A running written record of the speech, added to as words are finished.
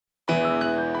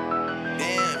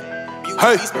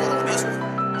Hey.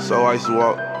 So I used to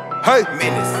walk. Hey.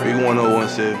 Big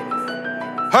 1017.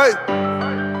 Hey.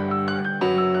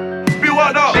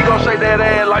 BigWalkDog. She gon' shake that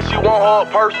ass like she want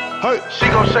her purse. Hey. She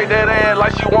gon' shake that ass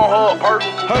like she want her purse.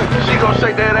 Hey. She gon'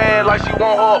 shake that ass like she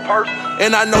want her purse.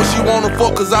 And I know she wanna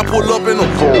fuck cause I pull up in a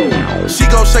Vert. She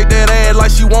gon' shake that ass like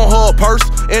she want her purse.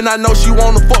 And I know she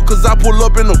wanna fuck cause I pull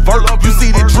up in a Vert. You see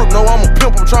the drip, no I'm a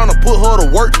pimp, I'm tryna put her to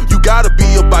work. You gotta be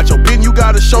about your business, you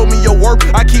gotta show me your work.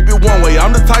 I keep it one way, I'm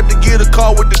the type to get a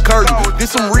car with the curtain.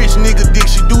 This some rich nigga dick,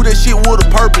 she do that shit with a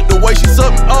purpose. The way she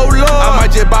suck me, oh lord, I might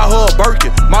just buy her a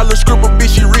Birkin. My little scribble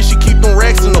bitch, she rich, she keep them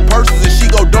racks in the purses. And she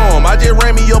go dumb, I just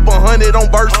ran me up 100 on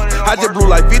verses. I just blew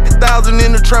like 50,000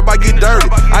 in the trap, I get dirty.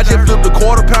 I just flipped a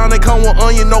quarter pound, they come with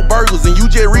onion, no burgers. And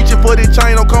you just reaching for this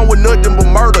chain, don't come with nothing but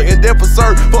murder. And then for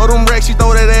certain, for them racks, she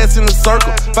throw that ass in the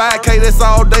circle. 5K, that's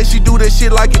all day, she do that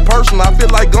shit like it personal. I feel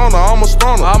like Gunner, I'm a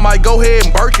stunner. I might go ahead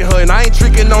and Birkin her, and I ain't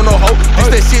tricking on no hoe. This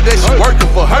that shit that she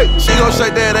working for. Hey, she gon'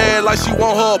 shake that ass like she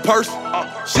want her a purse.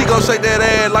 She gon' shake that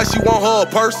ass like she want her a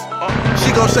purse.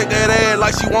 She gon' shake that ass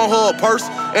like she want her a purse.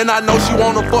 And I know she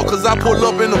wanna fuck cause I pull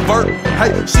up in a Vert.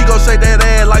 Hey, she gon' shake that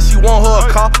ass like she want her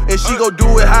a car. And she gon'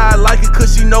 do it how I like it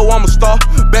cause she know I'm a star.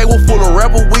 Bag full of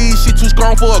rapper weed, she too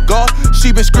strong for a guard.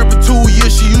 She been scripting 2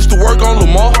 years, she used to work on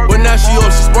Lamar. But now she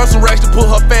up, she spun some racks to put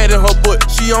her fat in her butt.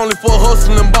 She only for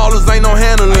hustling ballers, ain't no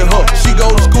handling her. She go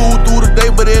to school through the day,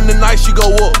 but in the night she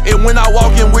go up. And when I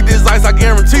walk in with this ice, I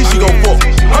guarantee she gon' fuck.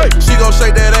 Hey, she gon'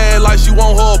 shake that ass like she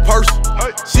want her a purse.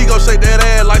 She gon' shake that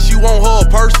ass like she want her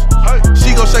a purse.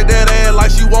 She gon' shake that ass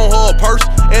like she want her a purse.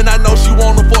 And I know she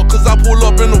wanna fuck cause I pull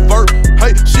up in a Vert.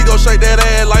 Hey, she gon' shake that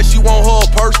ass like she want her a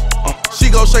purse. She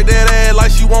gon' shake that ass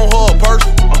like she want her a purse.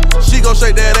 She gon'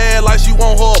 shake that ass like she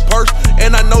want her a purse.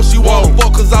 And I know she wanna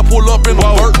fuck cause I pull up in a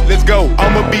Vert. Let's go.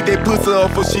 I'ma beat that pussy up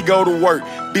before she go to work.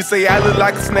 Bitch say I look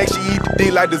like a snack, she eat the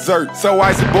dick like dessert. So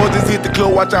I said, boy, just hit the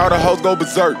club, watch all the hoes go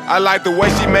berserk. I like the way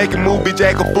she make a move, bitch,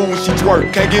 act a fool when she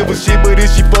twerk. Can't give a shit, but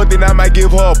if she fuck, then I might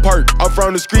give her a perk. I'm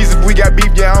from the streets, if we got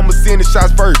beef, yeah, I'ma send the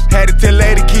shots first. Had to tell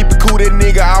lady, keep it cool, that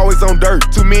nigga always on dirt.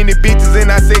 Too many bitches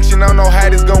in our section, I don't know how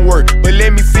this gon' work. But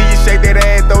let me see you shake that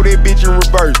ass, throw that bitch in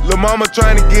reverse. Lil' mama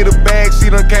tryna get a bag,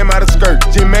 she done came out of skirt.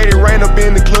 Just made it rain up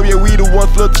in the club, yeah, we the one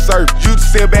flip the surf. Used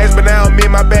to sell bags, but now I'm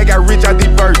in my bag, got rich out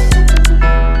these verses.